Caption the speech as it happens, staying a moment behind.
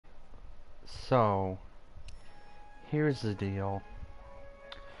So, here's the deal.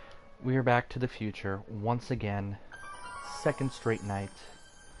 We are back to the future once again. Second straight night.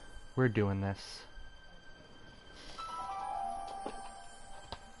 We're doing this.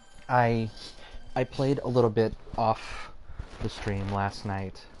 I played a little bit off the stream last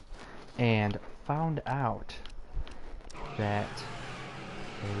night and found out that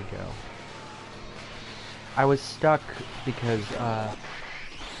there we go. I was stuck because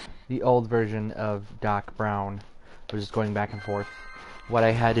the old version of Doc Brown was just going back and forth. What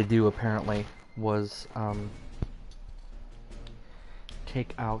I had to do apparently was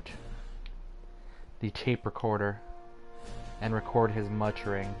take out the tape recorder and record his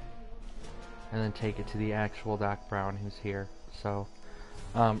muttering and then take it to the actual Doc Brown who's here. So,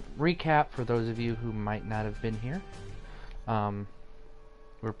 recap for those of you who might not have been here.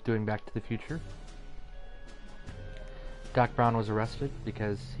 We're doing Back to the Future. Doc Brown was arrested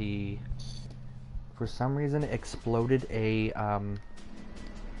because he, for some reason, exploded a,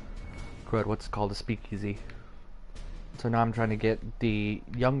 what's called a speakeasy. So now I'm trying to get the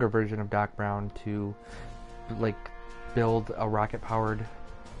younger version of Doc Brown to, like, build a rocket-powered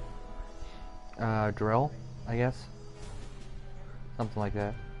drill, I guess. Something like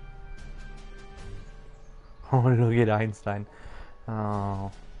that. I want to go get Einstein.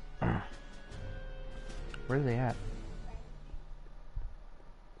 Oh. Where are they at?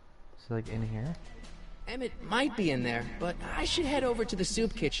 Is it like in here? Emmett might be in there, but I should head over to the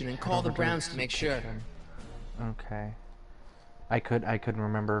soup kitchen and call the Browns to make sure. Okay. I couldn't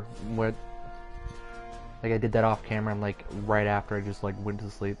remember what. Like I did that off camera and like right after I just like went to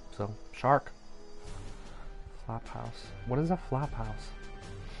sleep. So shark. Flop house. What is a flop house?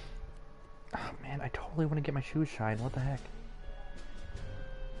 Oh man, I totally want to get my shoes shined. What the heck?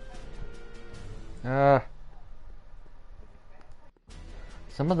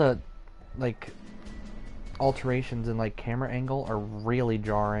 Some of the like alterations in like camera angle are really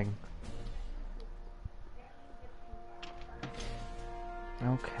jarring.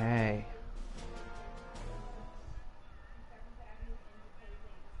 Okay.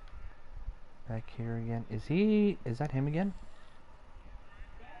 Back here again. Is that him again?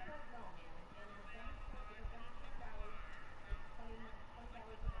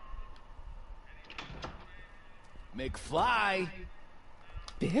 McFly!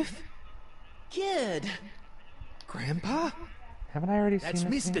 Biff? Kid! Grandpa? Haven't I already That's seen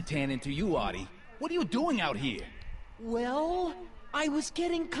this Mr. scene? Tannin to you, Artie. What are you doing out here? Well, I was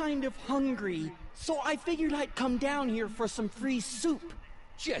getting kind of hungry, so I figured I'd come down here for some free soup.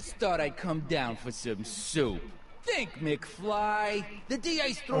 Just thought I'd come down for some soup. Think, McFly. The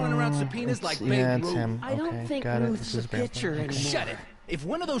DA's throwing around subpoenas like yeah, Babe it's Ruth. him. I don't Okay, think got it. Ruth's This a is Grandpa. pitcher anymore. Shut it. If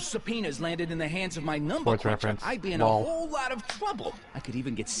one of those subpoenas landed in the hands of my number Sports cruncher, reference. I'd be in Lol. a whole lot of trouble. I could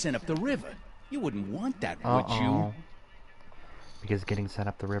even get sent up the river. You wouldn't want that, would Uh-oh. you? Because getting sent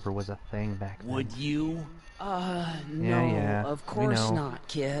up the river was a thing back then. Would you? No, yeah, of we course know. not,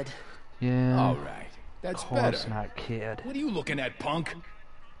 kid. Yeah. All right. That's Of course better. not, kid. What are you looking at, punk?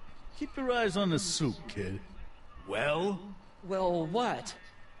 Keep your eyes on the soup, kid. Well? Well, what?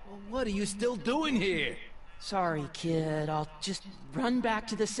 What are you still doing here? Sorry, kid. I'll just run back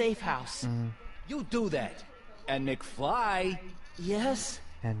to the safe house. You do that. And McFly, Yes?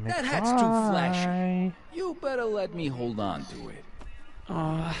 And that hat's too flashy. McFly. You better let me hold on to it.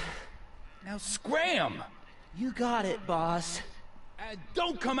 Now scram! You got it, boss. And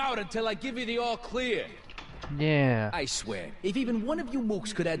don't come out until I give you the all clear. Yeah. I swear, if even one of you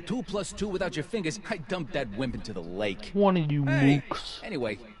mooks could add 2 + 2 without your fingers, I'd dump that wimp into the lake. One of you Hey, mooks.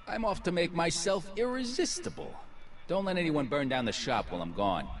 anyway, I'm off to make myself irresistible. Don't let anyone burn down the shop while I'm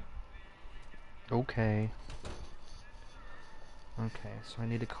gone. Okay. Okay, so I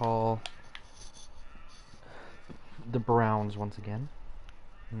need to call the Browns once again.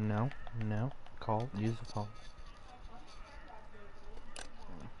 No. Call. Use the phone.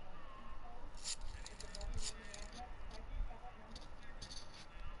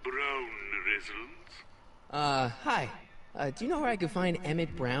 Brown residence. Hi. Do you know where I can find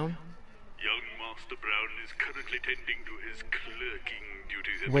Emmett Brown? Young Master Brown is currently tending to his clerking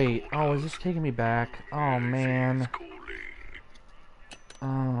duties at Wait, the oh, courthouse. is this taking me back? Oh, He's man. calling.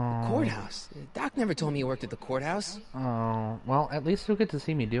 Oh. Courthouse? Doc never told me you worked at the courthouse. Oh. Well, at least you'll get to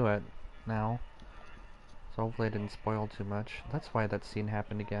see me do it now. So hopefully I didn't spoil too much. That's why that scene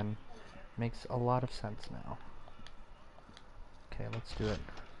happened again. Makes a lot of sense now. Okay, let's do it.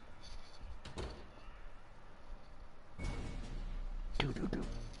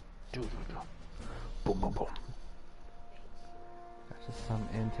 Boom, boom, boom. That's just some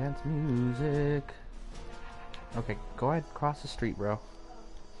intense music. Okay, go ahead, cross the street, bro.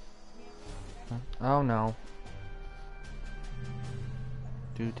 Oh no.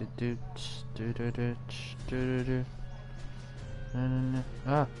 Do do do do do do do do.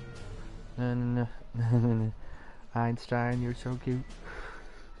 Ah. Einstein, you're so cute.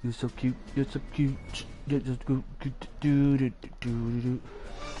 You're so cute. You're so cute. You're just good. Do do do do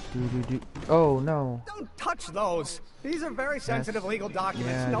do. Oh no. Don't touch those. These are very sensitive legal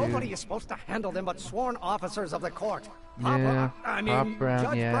documents. Yeah, Nobody dude. is supposed to handle them but sworn officers of the court. Yeah. Pop Brown.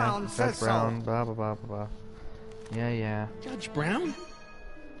 Judge Yeah. Brown Judge says Brown. so. Blah blah blah blah blah. Yeah, yeah. Judge Brown?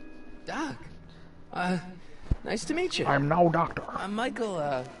 Doc. Nice to meet you. I'm no doctor. I'm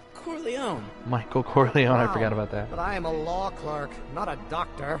Michael, Corleone. Michael Corleone. I Wow. forgot about that. But I am a law clerk, not a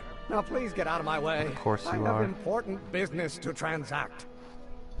doctor. Now please get out of my way. Of course I you have are. important business to transact.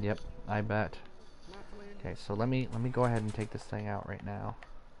 Yep, I bet. Okay, so let me go ahead and take this thing out right now.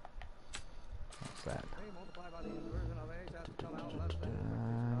 What's that?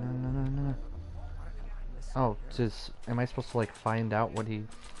 Oh, am I supposed to like find out what he?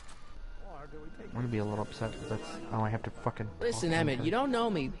 I'm gonna be a little upset. That's I have to fucking. Listen, talk to Emmett, him. you don't know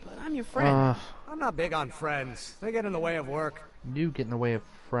me, but I'm your friend. I'm not big on friends. They get in the way of work. You get in the way of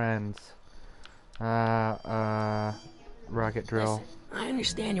friends. Rocket drill. Listen, I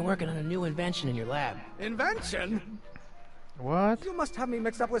understand you're working on a new invention in your lab. Invention? What? You must have me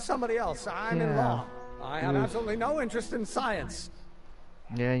mixed up with somebody else. I'm in Yeah. law. I have Oof. absolutely no interest in science.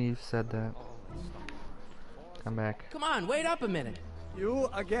 Yeah, you said that. Come back. Come on, wait up a minute. You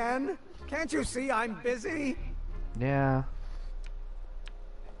again? Can't you see I'm busy? Yeah.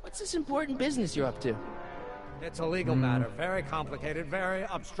 What's this important business you're up to? It's a legal matter, very complicated, very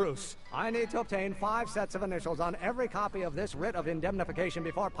abstruse. I need to obtain 5 sets of initials on every copy of this writ of indemnification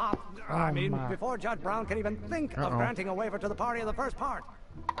before before Judge Brown can even think of granting a waiver to the party in the first part.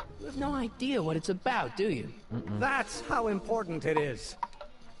 You have no idea what it's about, do you? That's how important it is.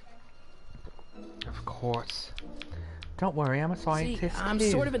 Of course. Don't worry, I'm a See, scientist. I'm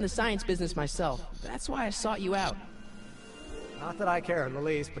too. sort of in the science business myself. That's why I sought you out. Not that I care in the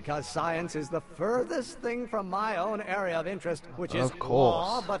least, because science is the furthest thing from my own area of interest, which is Of course.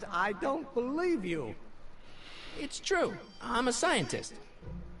 law, but I don't believe you. It's true. I'm a scientist.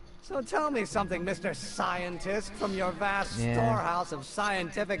 So tell me something, Mr. Scientist, from your vast Yeah. storehouse of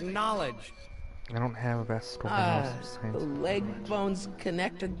scientific knowledge. I don't have a best storehouse of The science. leg bone's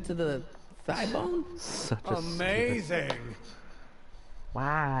connected to the thigh bone? Such a stupid- Amazing.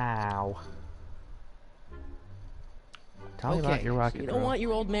 Wow. Tell me about your so rocket you don't drill. want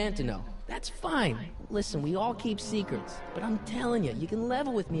your old man to know. That's fine. Listen, we all keep secrets. But I'm telling you, you can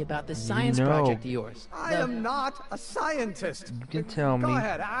level with me about this science know. project of yours. I am not a scientist. You can tell Go me.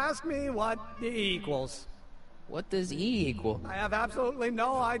 ahead, ask me what E equals. What does E equal? I have absolutely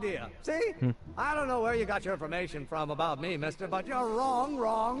no idea. See? Hmm. I don't know where you got your information from about me, mister, but you're wrong.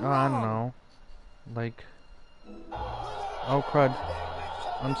 Oh, I don't know. Like. Oh, crud.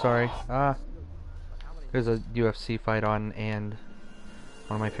 I'm sorry. There's a UFC fight on, and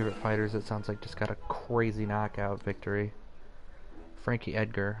one of my favorite fighters, it sounds like, just got a crazy knockout victory. Frankie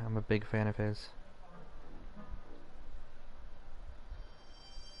Edgar. I'm a big fan of his.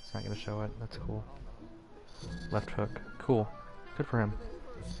 It's not going to show it. That's cool. Left hook. Cool. Good for him.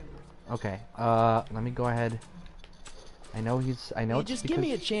 Okay. Let me go ahead. I know You it's just because... give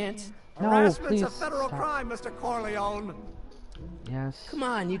me a chance. No, Harassment's please. a federal stop. crime, Mr. Corleone. Yes. Come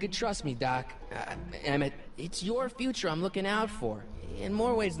on, you can trust me, Doc. Emmett, it's your future I'm looking out for. In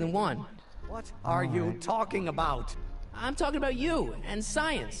more ways than one. What are you talking about? I'm talking about you and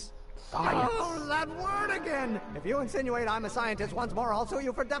science. Oh, that word again! If you insinuate I'm a scientist once more, I'll sue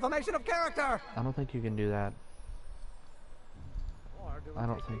you for defamation of character! I don't think you can do that. I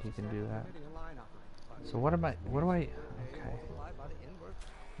don't think you can do that. So what do I... Okay.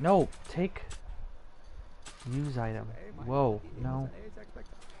 No! Take... Use item. Whoa. No.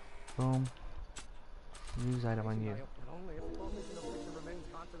 Boom. Use item on you.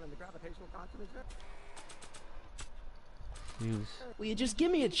 Use. Will you just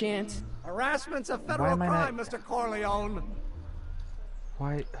give me a chance? Harassment's a federal am I crime, not- Mr. Corleone.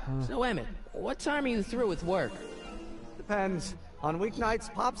 Why... So, Emmett, what time are you through with work? Depends. On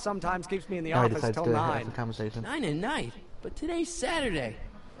weeknights, Pop sometimes keeps me in the Now he office decides till to have 9. the conversation. 9 at night. But today's Saturday.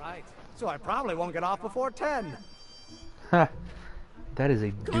 Right. So I probably won't get off before 10. Ha! That is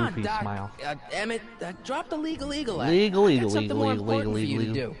a Come on, doofy Doc. smile. Emmett, drop the legal act. Legal, I legal, got something legal, more legal, important legal, for you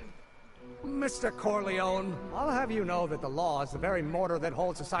to legal. do. Mr. Corleone, I'll have you know that the law is the very mortar that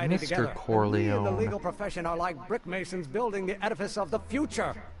holds society Mr. together. And Corleone. we in the legal profession are like brick masons building the edifice of the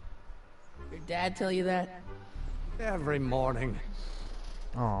future. Your dad tell you that? Every morning.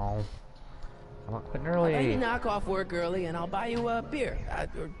 Oh. Come on, quit Why early. don't you knock off work early and I'll buy you a beer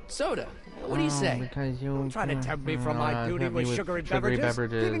or soda? What do you say? Because you Trying to tempt me from my duty tempt me with sugary beverages,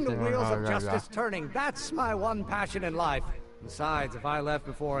 keeping the and wheels of blah, blah, justice turning. That's my one passion in life. Besides, if I left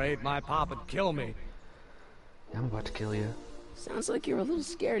before 8, my pop would kill me. I'm about to kill you. Sounds like you're a little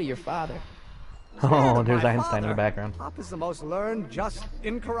scared of your father. Oh, there's My Einstein in the father, background. Pop is the most learned, just,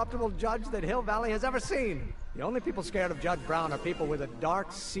 incorruptible judge that Hill Valley has ever seen. The only people scared of Judge Brown are people with a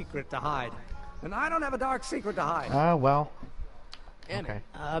dark secret to hide. And I don't have a dark secret to hide. Well. And, Okay.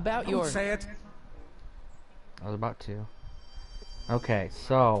 About Don't your... say it. I was about to. Okay,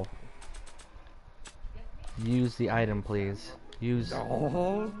 so. Use the item, please. Use.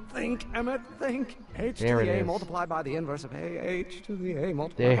 Oh, think, Emmett, think. H to There the it A is. multiplied by the inverse of A. H to the A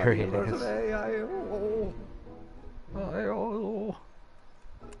multiplied by There the it inverse is. of A. Oh.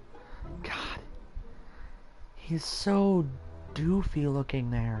 God. He's so doofy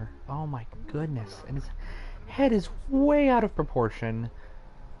looking there. Oh my goodness. And his head is way out of proportion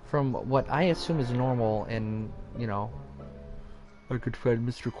from what I assume is normal in, you know, our good friend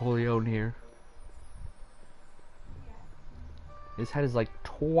Mr. Corleone here. His head is like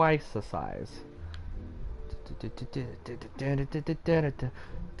twice the size.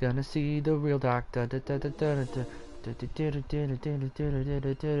 Gonna see the real doctor.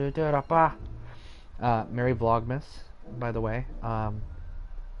 Merry Vlogmas, by the way.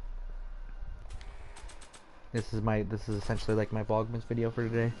 This is essentially like my Vlogmas video for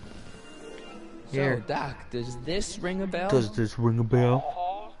today. So, Here. Doc, does this ring a bell? Does this ring a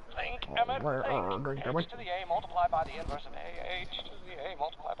bell? Think, Emmett, think. H to the A multiplied by the inverse of A. H to the A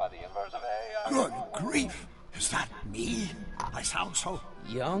multiplied by the inverse of A. Good grief! Is that me? I sound so...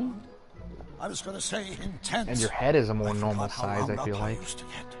 Young? I was going to say intense. And your head is a more I forgot normal how size, wound I feel up like. used to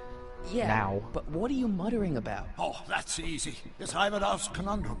get. Yeah, Now. but what are you muttering about? Oh, that's easy. It's Ivanov's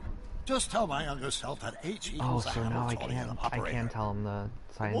conundrum. Just tell my younger self that H Oh, equals a so now I Hamiltonian can operator. tell him the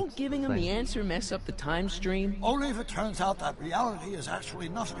science. Won't giving him thing. the answer mess up the time stream? Only if it turns out that reality is actually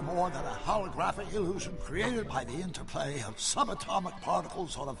nothing more than a holographic illusion created by the interplay of subatomic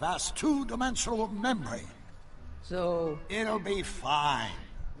particles on a vast two-dimensional membrane. So, It'll be fine.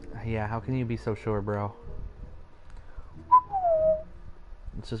 Yeah, how can you be so sure, bro?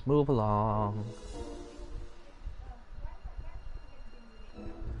 Let's just move along.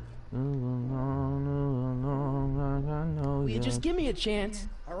 will you just give me a chance?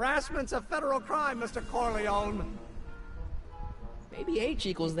 Harassment's a federal crime, Mr. Corleone. Maybe H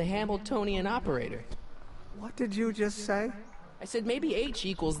equals the Hamiltonian operator. What did you just say? I said maybe H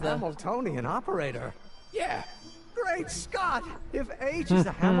equals the... Hamiltonian operator. Yeah. Great Scott! If H is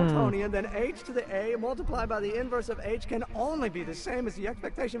a Hamiltonian, then H to the A multiplied by the inverse of H can only be the same as the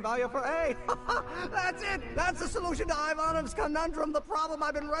expectation value for A. That's it! That's the solution to Ivanov's conundrum, the problem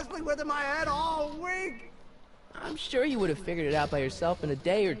I've been wrestling with in my head all week! I'm sure you would have figured it out by yourself in a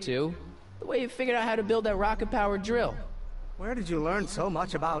day or two. The way you figured out how to build that rocket-powered drill. Where did you learn so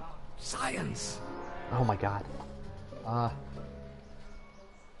much about science? Oh my god.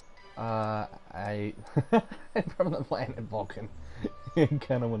 I from the planet Vulcan. I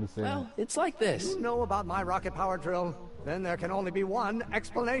kind of want to say Well, it's like this. You know about my rocket power drill? Then there can only be one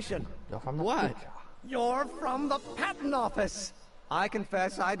explanation. You're from the What? future. You're from the patent office. I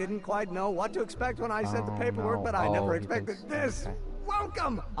confess I didn't quite know what to expect when I sent the Oh, paperwork, no. but I Oh, never he expected thinks- this. okay.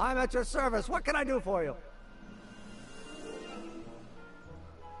 Welcome! I'm at your service. What can I do for you?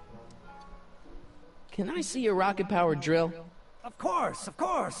 Can I see your rocket-powered drill? Of course, of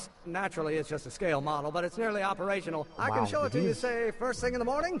course. Naturally, it's just a scale model, but it's nearly operational. I Wow, can show it to you, he's- say, first thing in the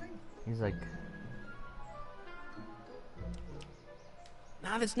morning? He's like,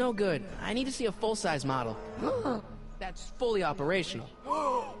 Nah, that's no good. I need to see a full-size model. That's fully operational.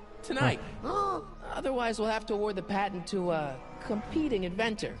 Tonight. Otherwise, we'll have to award the patent to a competing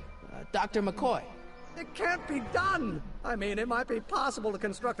inventor, Dr. McCoy. It can't be done! I mean, it might be possible to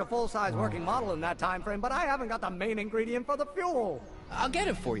construct a full-size working model in that time frame, but I haven't got the main ingredient for the fuel. I'll get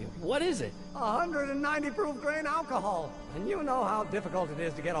it for you. What is it? 190 proof grain alcohol. And you know how difficult it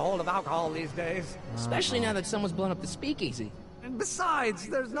is to get a hold of alcohol these days. Especially now that someone's blown up the speakeasy. And besides,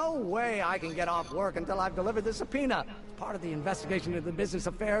 there's no way I can get off work until I've delivered the subpoena. It's part of the investigation into the business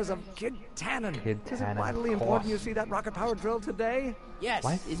affairs of Kid Tannen. Kid Is it Tannen, vitally of important course. you see that rocket power drill today? Yes.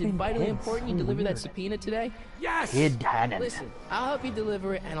 Why Is say it vitally hints? important you So deliver that weird. subpoena today? Yes! Kid Tannen. Listen, I'll help you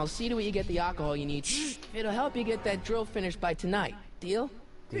deliver it, and I'll see to it you get the alcohol you need. It'll help you get that drill finished by tonight. Deal?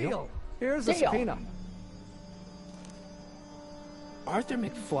 Deal. Here's the Deal. subpoena. Arthur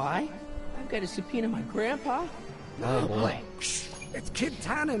McFly? I've got to subpoena my grandpa? oh boy. It's Kid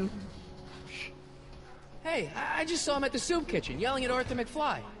Tannen. Hey, I just saw him at the soup kitchen yelling at Arthur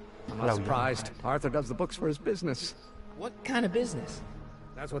McFly. I'm Hello, not young surprised. Kris. Arthur does the books for his business. What kind of business?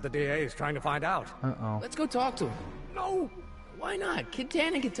 That's what the DA is trying to find out. Uh-oh. Let's go talk to him. No! Why not? Kid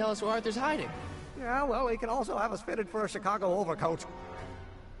Tannen can tell us where Arthur's hiding. Yeah, well, he can also have us fitted for a Chicago overcoat.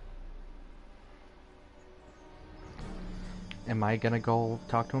 Am I gonna go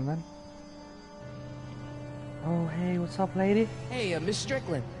talk to him then? Oh, hey, what's up, lady? Hey, Miss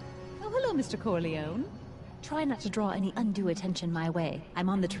Strickland. Oh, hello, Mr. Corleone. Try not to draw any undue attention my way. I'm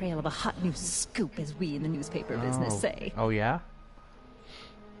on the trail of a hot new scoop, as we in the newspaper business say. Oh, yeah?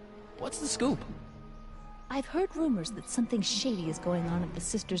 What's the scoop? I've heard rumors that something shady is going on at the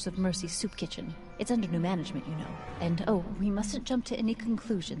Sisters of Mercy soup kitchen. It's under new management, you know. And, oh, we mustn't jump to any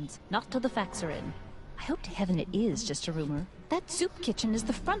conclusions. Not till the facts are in. I hope to heaven it is just a rumor. That soup kitchen is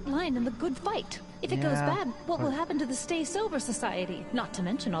the front line in the good fight. If it goes Yeah, bad, what will happen to the Stay Sober Society? Not to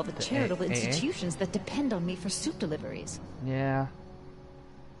mention all the charitable AA? institutions that depend on me for soup deliveries. Yeah.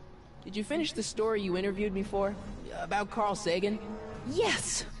 Did you finish the story you interviewed me for? About Carl Sagan?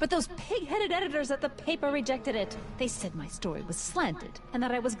 Yes, but those pig-headed editors at the paper rejected it. They said my story was slanted, and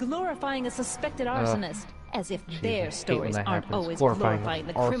that I was glorifying a suspected arsonist. As if Jeez, I their hate when stories that aren't happens. always Glorifying glorifying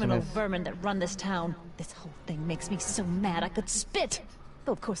the criminal arsonists. vermin that run this town. This whole thing makes me so mad I could spit.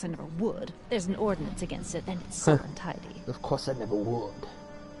 Though of course I never would. There's an ordinance against it, and it's so untidy. Of course I never would.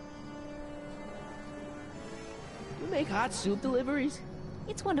 You make hot soup deliveries?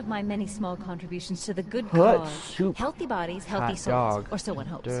 It's one of my many small contributions to the good Hot cause. soup. Healthy bodies, healthy Hot souls, dog. or so one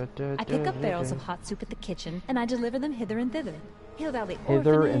hopes. Da, I pick da, up barrels da. of hot soup at the kitchen, and I deliver them hither and thither. Hill Valley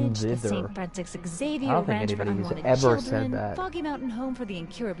Hither and Orphanage, the thither. St. Francis I Xavier don't think Ranch for anybody's Unwanted ever Children, said that. Foggy Mountain Home for the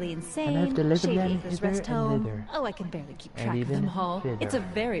Incurably And Insane, I've delivered Shady them Acres hither Rest and Home. thither. Oh, I can barely keep And track of even them all. thither. It's a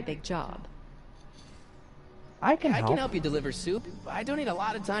very big job. I can I help. can help you deliver soup. I donate a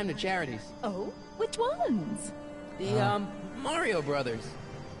lot of time to charities. Oh, which ones? The, Mario Brothers.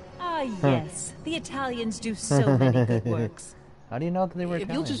 Ah, yes. The Italians do so many good works. How do you know that they were If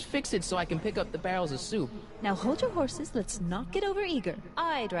you'll Italian? just fix it so I can pick up the barrels of soup. Now hold your horses, let's not get over eager.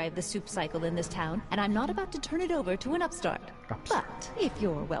 I drive the soup cycle in this town, and I'm not about to turn it over to an upstart. But if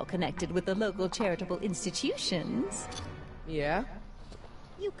you're well connected with the local charitable institutions, Yeah?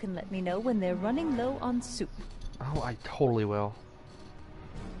 you can let me know when they're running low on soup. Oh, I totally will.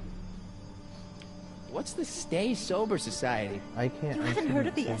 What's the Stay Sober Society? I can't. You I haven't heard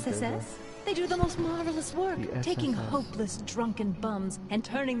of the can't think SSS? They do the most marvelous work, The taking SSS. hopeless drunken bums and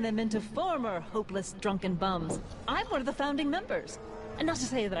turning them into former hopeless drunken bums. I'm one of the founding members. And not to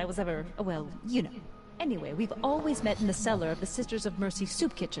say that I was ever, well, you know. Anyway, we've always met in the cellar of the Sisters of Mercy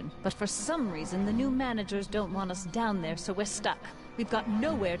soup kitchen, but for some reason the new managers don't want us down there, so we're stuck. We've got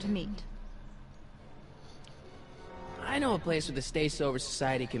nowhere to meet. I know a place where the Stay Sober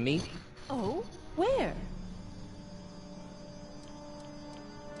Society can meet. Oh? Where?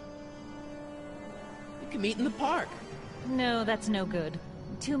 You can meet in the park. No, that's no good.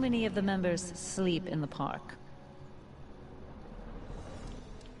 Too many of the members sleep in the park.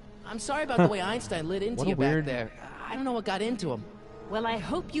 I'm sorry about the way Einstein lit into What a you back weird- there. I don't know what got into him. Well, I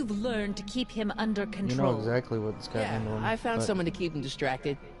hope you've learned to keep him under You control. know exactly what's got Yeah, into him. I found but- someone to keep him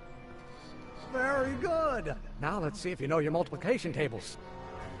distracted. Very good. Now let's see if you know your multiplication tables.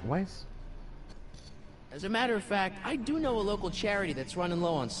 Why is... As a matter of fact, I do know a local charity that's running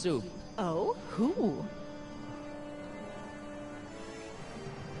low on soup. Oh? Who?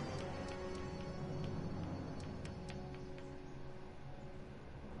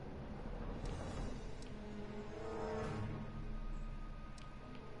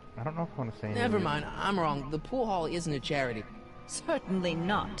 I don't know if I want to say anything. Never mind, I'm wrong. The pool hall isn't a charity. Certainly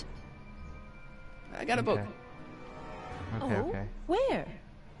not. I got a book. Okay, Oh? okay. Where?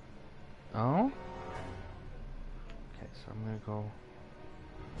 Oh? Okay, so I'm gonna go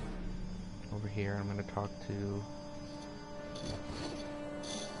over here. I'm gonna talk to...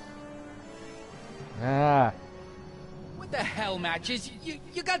 Ah! What the hell, Matches?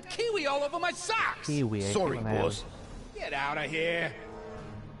 You got kiwi all over my socks! Kiwi. I Sorry, can't have- boss. Get out of here!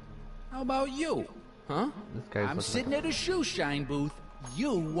 How about you? Huh? This guy's I'm looking sitting like at a shoe shine booth.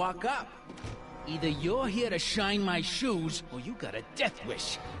 You walk up. Either you're here to shine my shoes, or you got a death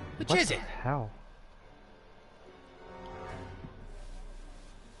wish. Which What is the it? hell?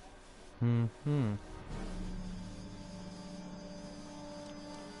 Mm-hmm.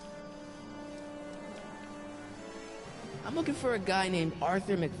 I'm looking for a guy named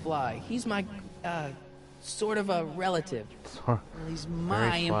Arthur McFly. He's my, sort of a relative. Sorry. Well, he's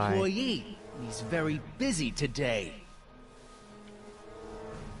my sly. employee. He's very busy today.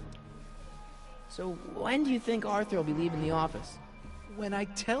 So when do you think Arthur will be leaving the office? When I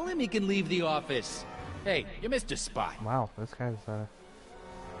tell him he can leave the office. Hey, you're Mr. Spy. Wow, this guy's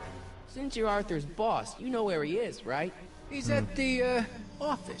Since you're Arthur's boss, you know where he is, right? He's at the,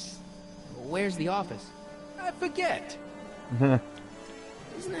 office. Where's the office? I forget.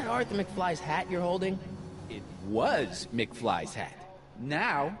 Isn't that Arthur McFly's hat you're holding? It was McFly's hat.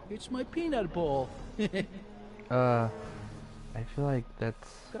 Now, it's my peanut ball. I feel like that's...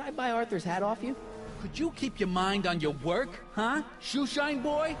 Could I buy Arthur's hat off you? Could you keep your mind on your work, huh? Shoeshine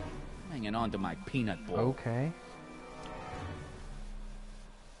boy? Hanging on to my peanut ball. Okay.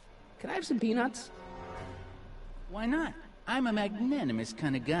 Can I have some peanuts? Why not? I'm a magnanimous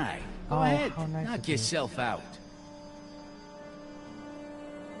kind of guy. Go Oh, ahead, how nice knock of you. yourself out.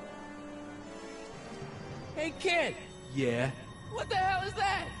 Hey, kid! Yeah? What the hell is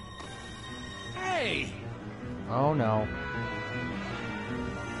that? Hey! Oh no.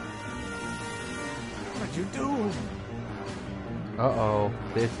 What'd you do? Uh-oh.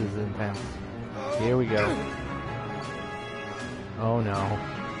 This is intense. Here we go. Oh no.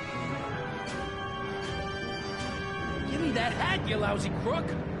 Give me that hat, you lousy crook!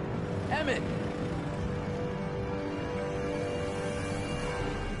 Emmett!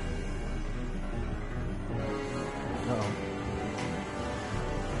 Uh-oh.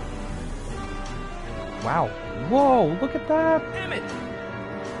 Wow. Whoa, look at that! Emmett!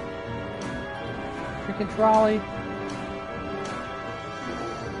 Freaking trolley.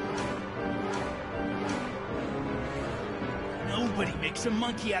 Nobody makes a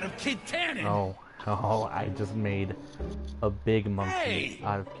monkey out of Kid Tannen! Oh. Oh, I just made a big monkey Hey!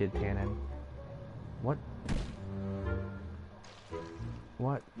 out of Kid Tannen. What?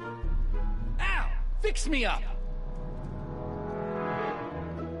 What? Ow! Fix me up!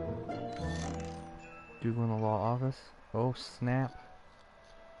 Dougal in the law office? Oh, snap.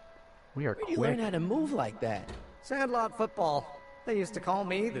 We are Where'd you quick. learn how to move like that? Sandlot football. They used to call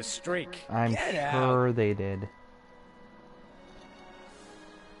me the Streak. I'm Get sure they did.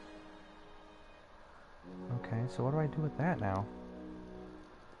 Okay, so what do I do with that now?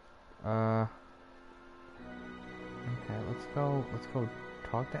 Okay, let's go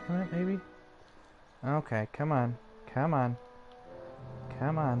talk to Emmett, maybe? Okay, come on. Come on.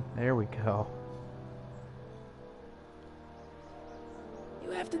 Come on. There we go.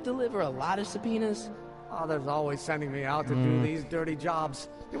 You have to deliver a lot of subpoenas? Father's always sending me out to do these dirty jobs.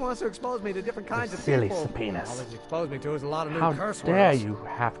 He wants to expose me to different kinds of silly people. subpoenas. All he's exposed me to is a lot of new How curse dare words. you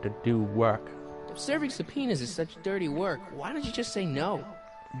have to do work? If serving subpoenas is such dirty work, why don't you just say no?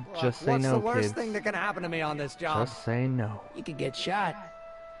 Just say What's no, the worst kids. thing that can happen to me on this job? Just say no. You could get shot.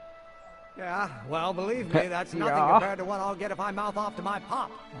 Yeah, well, believe me, that's nothing Yeah. compared to what I'll get if I mouth off to my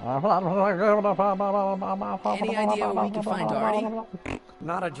pop. Any idea where we can find Artie?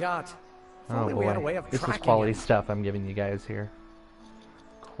 Not a jot. If Oh only we had a boy, way of this is tracking quality him. stuff I'm giving you guys here.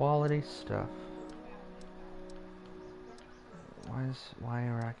 Quality stuff. Why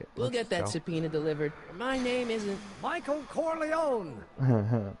a racket? We'll Let's get that go. subpoena delivered. My name isn't... Michael Corleone!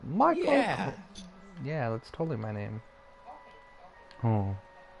 Michael. Yeah. Yeah, that's totally my name. Oh.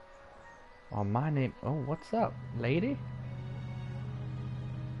 Oh, my name. Oh, what's up, lady?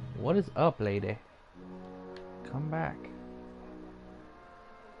 What is up, lady? Come back.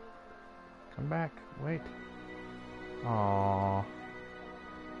 Come back. Wait. Aww.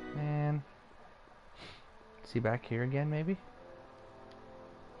 Man. Is he back here again, maybe?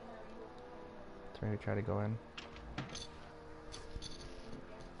 Let's maybe try to go in.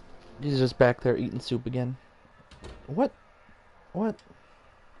 He's just back there eating soup again. What? What?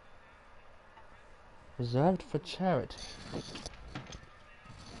 Reserved for charity.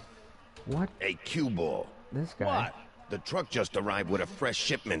 What? Hey, Q-Ball. This guy. What? The truck just arrived with a fresh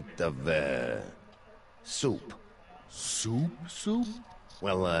shipment of, soup. Soup?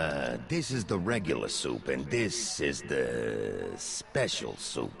 Well, this is the regular soup, and this is the special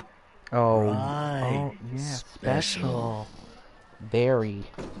soup. Oh. Right. Oh, yeah. Special. Very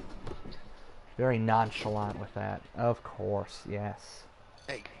nonchalant with that. Of course, yes.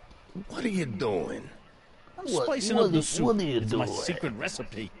 Hey, what are you doing? I'm spicing up the soup. It's my secret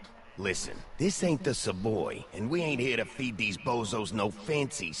recipe. Listen, this ain't the Savoy, and we ain't here to feed these bozos no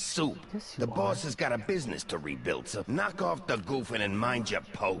fancy soup. Yes, you The boss are. has got a business to rebuild, so knock off the goofing and mind your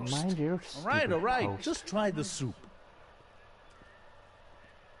post. Mind your All right. stupid post. Just try the soup.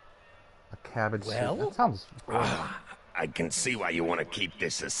 A cabbage Well? soup. That sounds good. I can see why you want to keep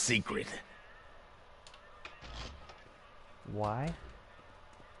this a secret. Why?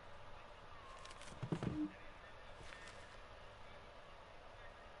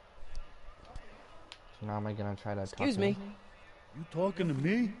 So now am I gonna try to Excuse talk to me. him? You talking to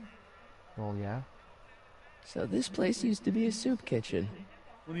me? Well, yeah. So this place used to be a soup kitchen.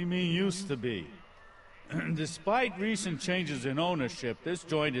 What do you mean used to be? Despite recent changes in ownership, this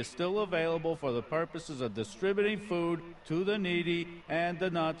joint is still available for the purposes of distributing food to the needy and the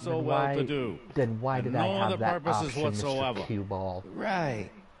not so well-to-do. Then why And did no I other have that purposes option, whatsoever. Mr. Cue Ball? Right.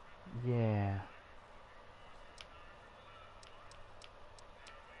 Yeah.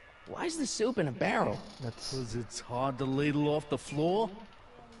 Why's the soup in a barrel? That's... Because it's hard to ladle off the floor?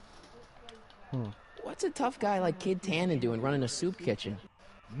 What's a tough guy like Kid Tannen doing running a soup kitchen?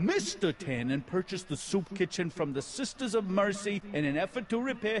 Mr. Tannen purchased the soup kitchen from the Sisters of Mercy in an effort to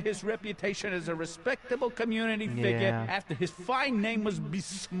repair his reputation as a respectable community figure after his fine name was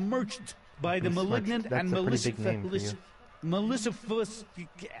besmirched by the malignant and the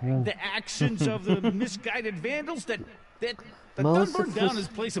actions of the misguided vandals that done burned down his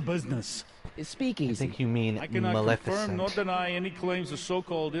place of business. It's speakeasy. I think you mean I cannot Maleficent. confirm nor deny any claims of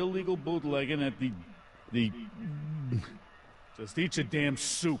so-called illegal bootlegging at the... Just eat your damn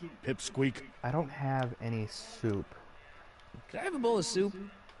soup, pipsqueak. I don't have any soup. Can I have a bowl of soup?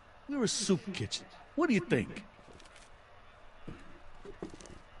 We're a soup kitchen. What do you think?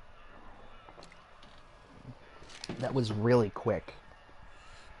 That was really quick.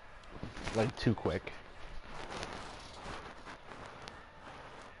 Like, too quick.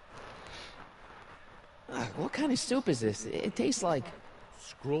 What kind of soup is this? It tastes like...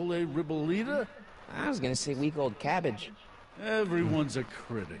 Scrolle ribolita? I was gonna say week-old cabbage. Everyone's a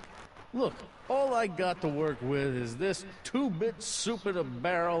critic. Look, all I got to work with is this 2-bit soup in a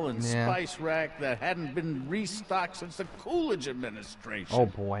barrel and spice rack that hadn't been restocked since the Coolidge administration. Oh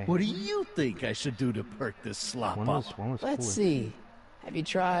boy. What do you think I should do to perk this slop up? Let's see. Have you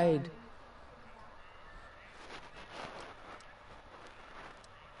tried...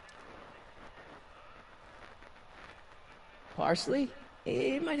 parsley?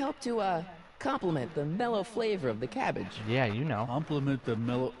 It might help to, complement the mellow flavor of the cabbage. Yeah, you know. Compliment the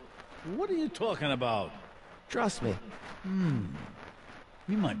mellow... What are you talking about? Trust me.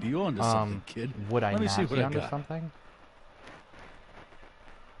 You might be onto something, kid. Would I Let me not see what be I onto got. something?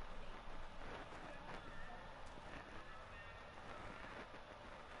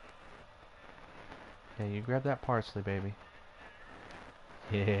 Yeah, you grab that parsley, baby.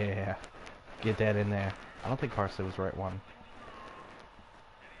 Yeah. Get that in there. I don't think parsley was the right one.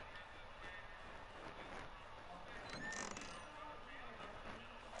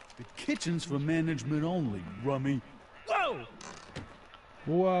 The kitchen's for management only, rummy. Whoa!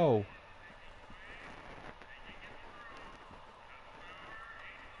 Whoa.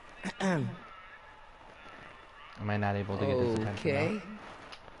 Am I not able to get his attention Okay.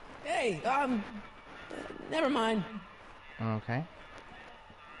 Hey, never mind. now? Okay.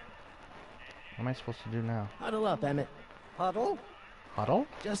 What am I supposed to do now? Huddle up, Emmett. Huddle? Huddle?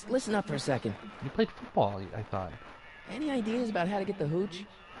 Just listen up for a second. You played football, I thought. Any ideas about how to get the hooch?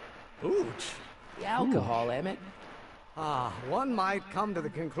 Hooch? The alcohol, Emmett. One might come to the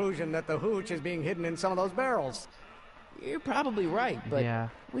conclusion that the hooch is being hidden in some of those barrels. You're probably right, but Yeah.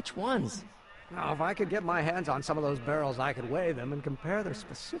 which ones? Now, if I could get my hands on some of those barrels, I could weigh them and compare their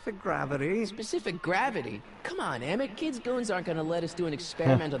specific gravity. Specific gravity? Come on, Emmett. Kids' goons aren't gonna let us do an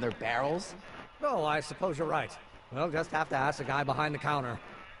experiment on their barrels. Oh, I suppose you're right. We'll just have to ask the guy behind the counter.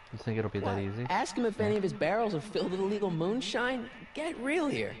 You think it'll be that easy? Ask him if any of his barrels are filled with illegal moonshine? Get real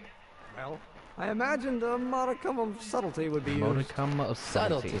here. Well, I imagined a modicum of subtlety would be used. Modicum of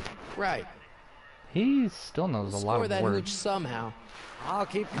subtlety. Right. He still knows a lot Score of that words. hooch somehow. I'll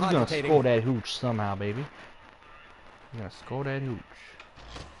keep You're gonna cogitating. score that hooch somehow, baby. You're gonna score that hooch.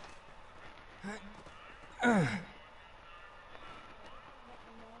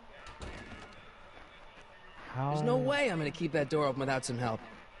 How? There's no way I'm gonna keep that door open without some help.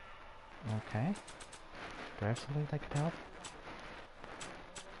 Okay. Do I have something that could help?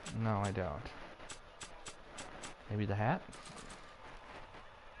 No, I don't. Maybe the hat?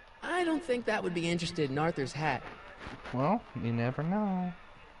 I don't think that would be interested in Arthur's hat. Well, you never know.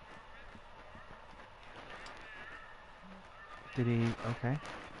 Did he... Okay.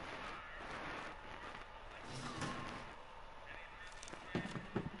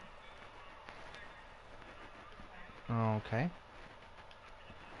 Okay.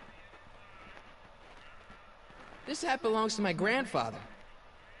 This hat belongs to my grandfather.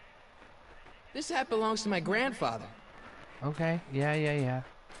 This hat belongs to my grandfather. Okay. Yeah.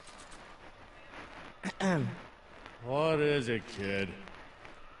 What is it, kid?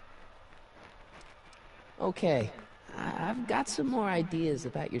 Okay, I've got some more ideas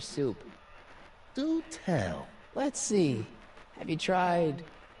about your soup. Do tell. Let's see. Have you tried...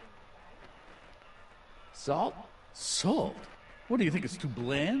 salt? Salt? What do you think, it's too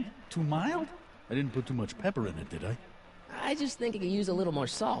bland? Too mild? I didn't put too much pepper in it, did I? I just think it could use a little more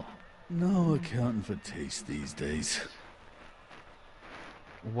salt. No accounting for taste these days.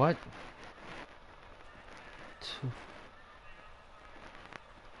 What?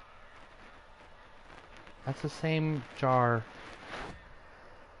 That's the same jar.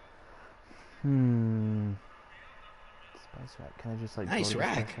 Spice rack. Can I just like Nice go to the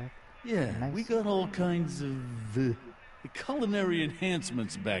rack. spice rack? Yeah, Nice. we got all kinds of culinary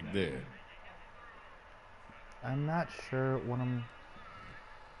enhancements back there. I'm not sure what I'm.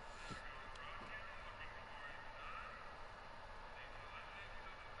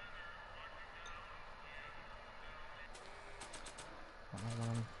 I don't know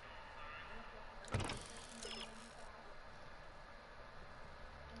what I'm.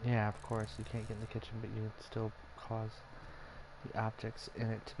 Yeah, of course, you can't get in the kitchen, but you would still cause the objects in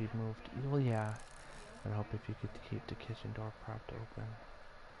it to be moved. Well, yeah. I'd hope if you could keep the kitchen door propped open.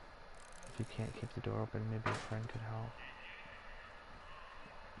 If you can't keep the door open, maybe a friend could help.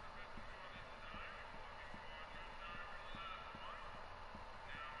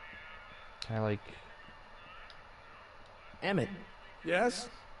 Can I, like... Emmett. Yes?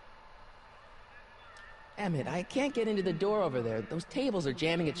 Emmett, I can't get into the door over there. Those tables are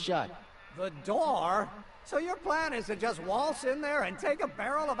jamming it shut. The door? So your plan is to just waltz in there and take a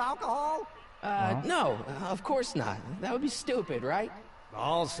barrel of alcohol? No, of course not. That would be stupid, right?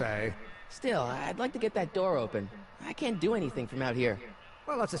 I'll say. Still, I'd like to get that door open. I can't do anything from out here.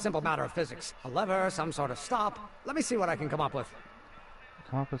 Well, it's a simple matter of physics. A lever, some sort of stop. Let me see what I can come up with.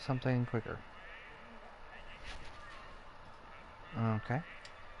 Come up with something quicker. Okay.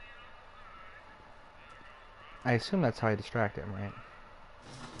 I assume that's how I distract him, right?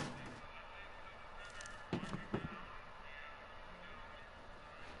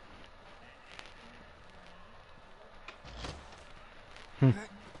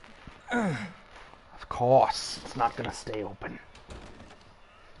 Of course, it's not gonna stay open.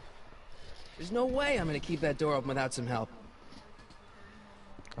 There's no way I'm gonna keep that door open without some help.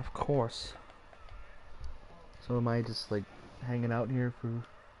 Of course. So am I just like hanging out here for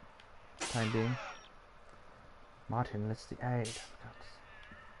the time being? Martin, that's the aid.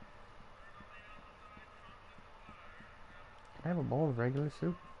 Can I have a bowl of regular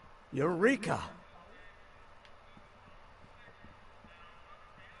soup? Eureka!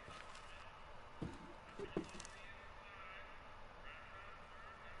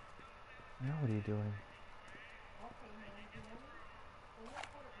 Now what are you doing?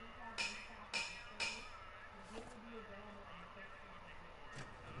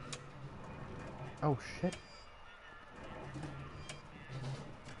 Oh shit.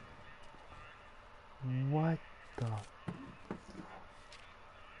 What the?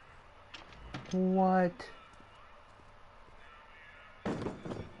 What?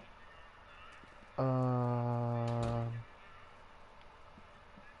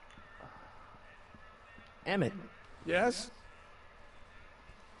 Emmett. Yes?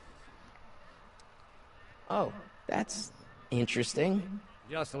 Oh, that's interesting.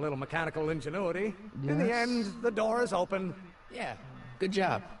 Just a little mechanical ingenuity. In the Yes. end, the door is open. Yeah, good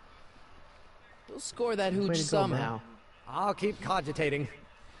job. We'll score that Way hooch to go, somehow. I'll keep cogitating.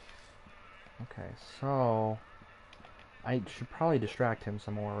 Okay, so I should probably distract him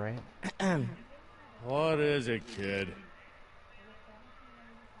some more, right? What is it, kid?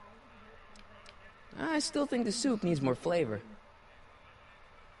 I still think the soup needs more flavor.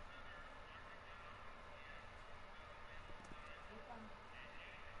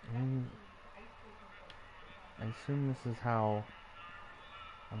 I assume this is how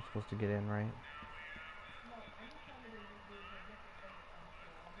I'm supposed to get in, right?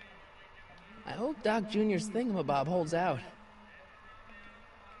 I hope Doc Jr.'s thingamabob holds out.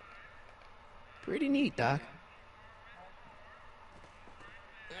 Pretty neat, Doc.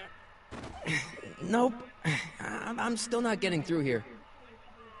 Nope. I'm still not getting through here.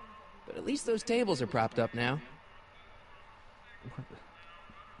 But at least those tables are propped up now.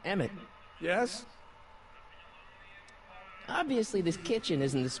 Emmett, Yes? obviously this kitchen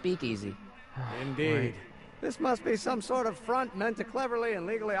isn't the speakeasy. Indeed. Right. This must be some sort of front meant to cleverly and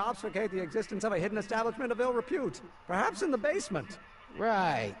legally obfuscate the existence of a hidden establishment of ill repute. Perhaps in the basement.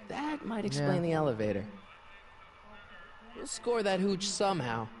 Right, that might explain Yeah. the elevator. We'll score that hooch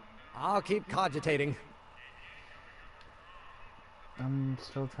somehow. I'll keep cogitating. I'm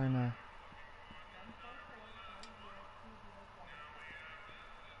still trying to...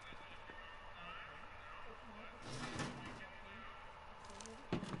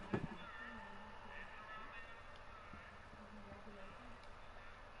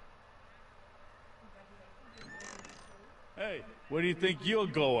 Hey, where do you think you're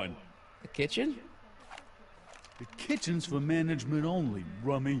going? The kitchen? The kitchen's for management only,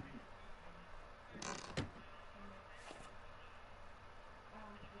 rummy.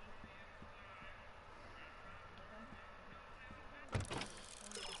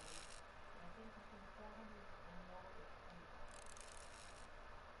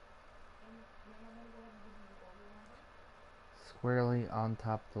 squarely on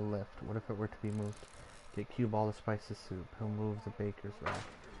top of the lift. What if it were to be moved? Get Cue Ball to spice the soup. He'll move the baker's rack.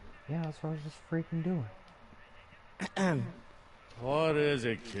 Yeah, that's what I was just freaking doing. What is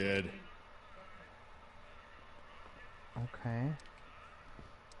it, kid? Okay.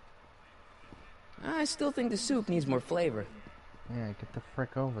 I still think the soup needs more flavor. Yeah, get the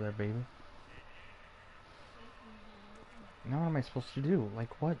frick over there, baby. Now what am I supposed to do?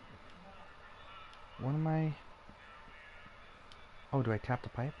 Like, what? What am I... Oh, do I tap the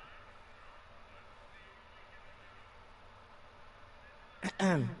pipe?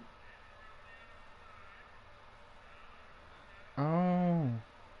 Oh.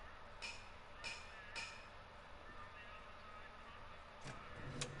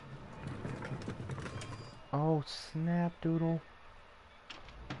 Oh, snap doodle.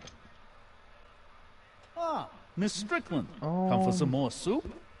 Ah, Miss Strickland. Oh. Come for some more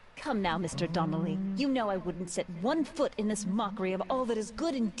soup? Come now, Mr. Donnelly. You know I wouldn't set one foot in this mockery of all that is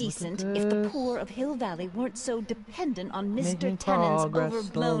good and decent if the poor of Hill Valley weren't so dependent on Mr. Tennant's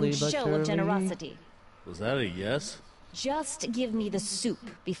overblown show of generosity. Was that a yes? Just give me the soup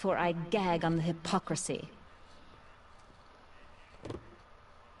before I gag on the hypocrisy.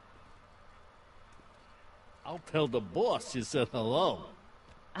 I'll tell the boss you said hello.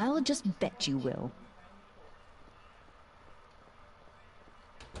 I'll just bet you will.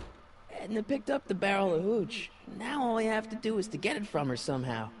 Edna picked up the barrel of hooch. Now all I have to do is to get it from her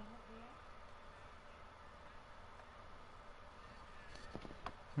somehow.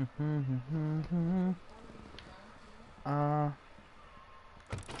 Okay,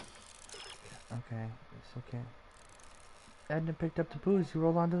 it's okay. Edna picked up the booze. You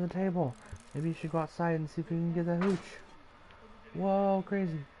rolled onto the table. Maybe you should go outside and see if you can get that hooch. Whoa,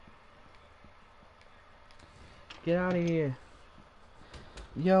 crazy. Get out of here.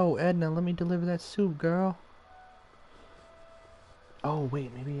 Yo, Edna, let me deliver that soup, girl. Oh, wait,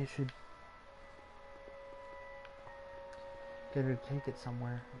 maybe I should get her to take it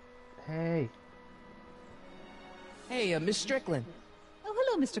somewhere. Hey. Hey, Miss Strickland. Oh,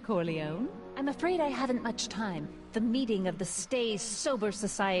 hello, Mr. Corleone. I'm afraid I haven't much time. The meeting of the Stay Sober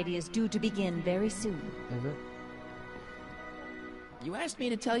Society is due to begin very soon. Is it? You asked me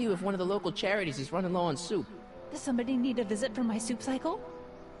to tell you if one of the local charities is running low on soup. Does somebody need a visit from my soup cycle?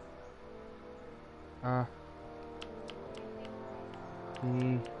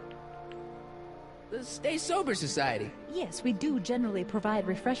 The Stay Sober Society. Yes, we do generally provide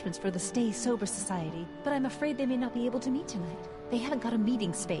refreshments for the Stay Sober Society, but I'm afraid they may not be able to meet tonight. They haven't got a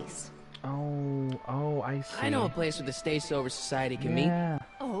meeting space. Oh, I see. I know a place where the Stay Sober Society can meet.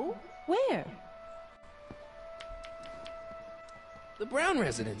 Oh? Where? The Brown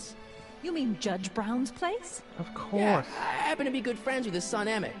residence. You mean Judge Brown's place? Of course. Yeah, I happen to be good friends with his son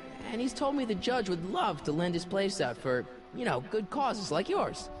Emmett, and he's told me the judge would love to lend his place out for, you know, good causes like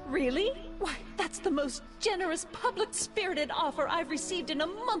yours. Really? Why, that's the most generous, public-spirited offer I've received in a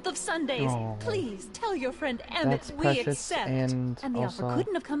month of Sundays. Oh. Please, tell your friend Emmett That's we precious, accept. and the also... offer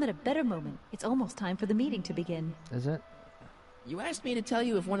couldn't have come at a better moment. It's almost time for the meeting to begin. Is it? You asked me to tell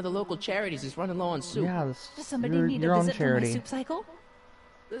you if one of the local charities is running low on soup. Yeah, this, Does somebody need your a own visit from charity. my soup cycle?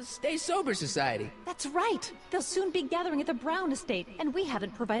 The Stay Sober Society. That's right. They'll soon be gathering at the Brown estate, and we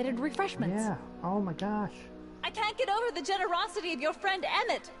haven't provided refreshments. Yeah. Oh my gosh. I can't get over the generosity of your friend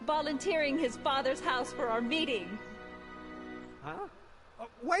Emmett volunteering his father's house for our meeting. Huh?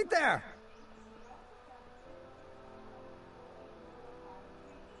 Wait there!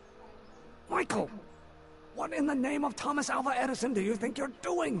 Michael! What in the name of Thomas Alva Edison do you think you're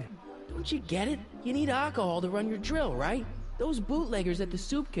doing? Don't you get it? You need alcohol to run your drill, right? Those bootleggers at the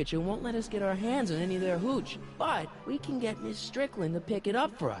soup kitchen won't let us get our hands on any of their hooch. But we can get Miss Strickland to pick it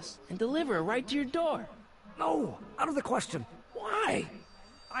up for us and deliver it right to your door. No, out of the question. Why?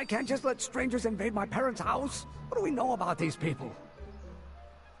 I can't just let strangers invade my parents' house. What do we know about these people?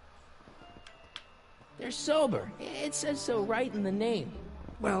 They're sober. It says so right in the name.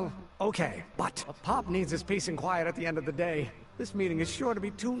 Well, okay, but Pop needs his peace and quiet at the end of the day. This meeting is sure to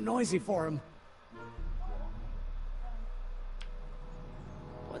be too noisy for him.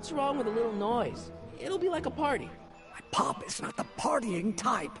 What's wrong with a little noise? It'll be like a party. My Pop is not the partying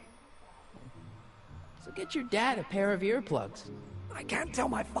type. So get your dad a pair of earplugs. I can't tell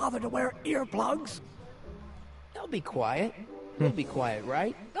my father to wear earplugs. They'll be quiet. You'll be quiet,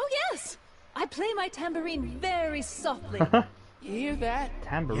 right? Oh, yes! I play my tambourine very softly. You hear that?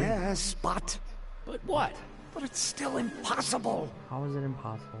 Tambourine? Yes, but what? But it's still impossible. How is it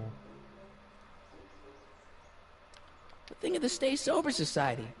impossible? The thing of the Stay Sober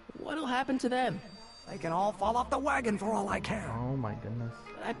Society. What'll happen to them? They can all fall off the wagon for all I care. Oh my goodness.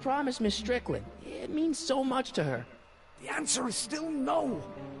 But I promised Miss Strickland. It means so much to her. The answer is still no.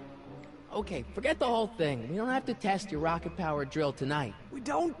 Okay, forget the whole thing. We don't have to test your rocket-powered drill tonight. We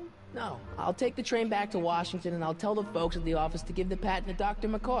don't? No. I'll take the train back to Washington and I'll tell the folks at the office to give the patent to Dr.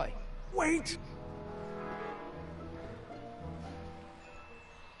 McCoy. Wait!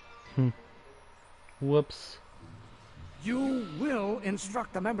 Whoops. You will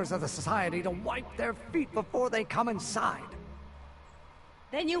instruct the members of the society to wipe their feet before they come inside.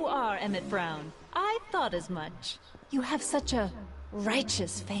 Then you are Emmett Brown. I thought as much. You have such a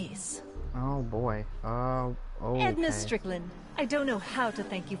righteous face. Oh boy. Oh, okay. Edna Strickland, I don't know how to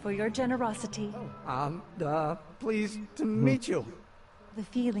thank you for your generosity. Pleased to meet you. The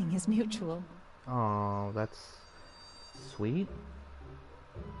feeling is mutual. Oh, that's sweet.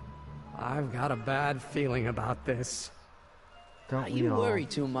 I've got a bad feeling about this. Don't we You all? worry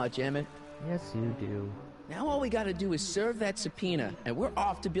too much, Emmett. Yes, you do. Now all we gotta do is serve that subpoena, and we're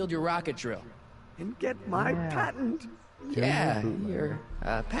off to build your rocket drill. And get my patent. Yeah, your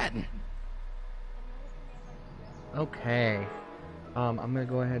patent. Okay. I'm gonna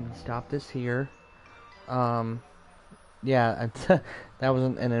go ahead and stop this here. Yeah, that was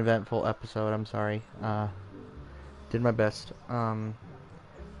an eventful episode. I'm sorry. Did my best.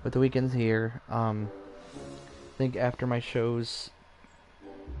 But the weekend's here. I think after my show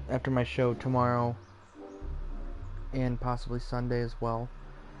tomorrow, and possibly Sunday as well,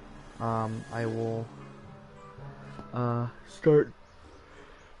 I will start.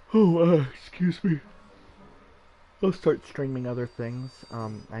 Excuse me. I'll start streaming other things.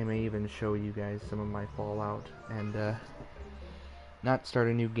 I may even show you guys some of my Fallout, and not start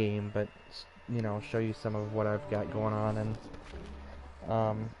a new game, but you know, show you some of what I've got going on,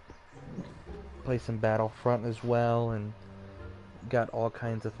 and play some Battlefront as well, and got all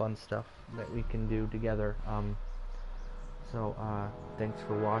kinds of fun stuff that we can do together. So thanks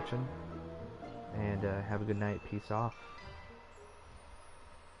for watching, and have a good night. Peace off.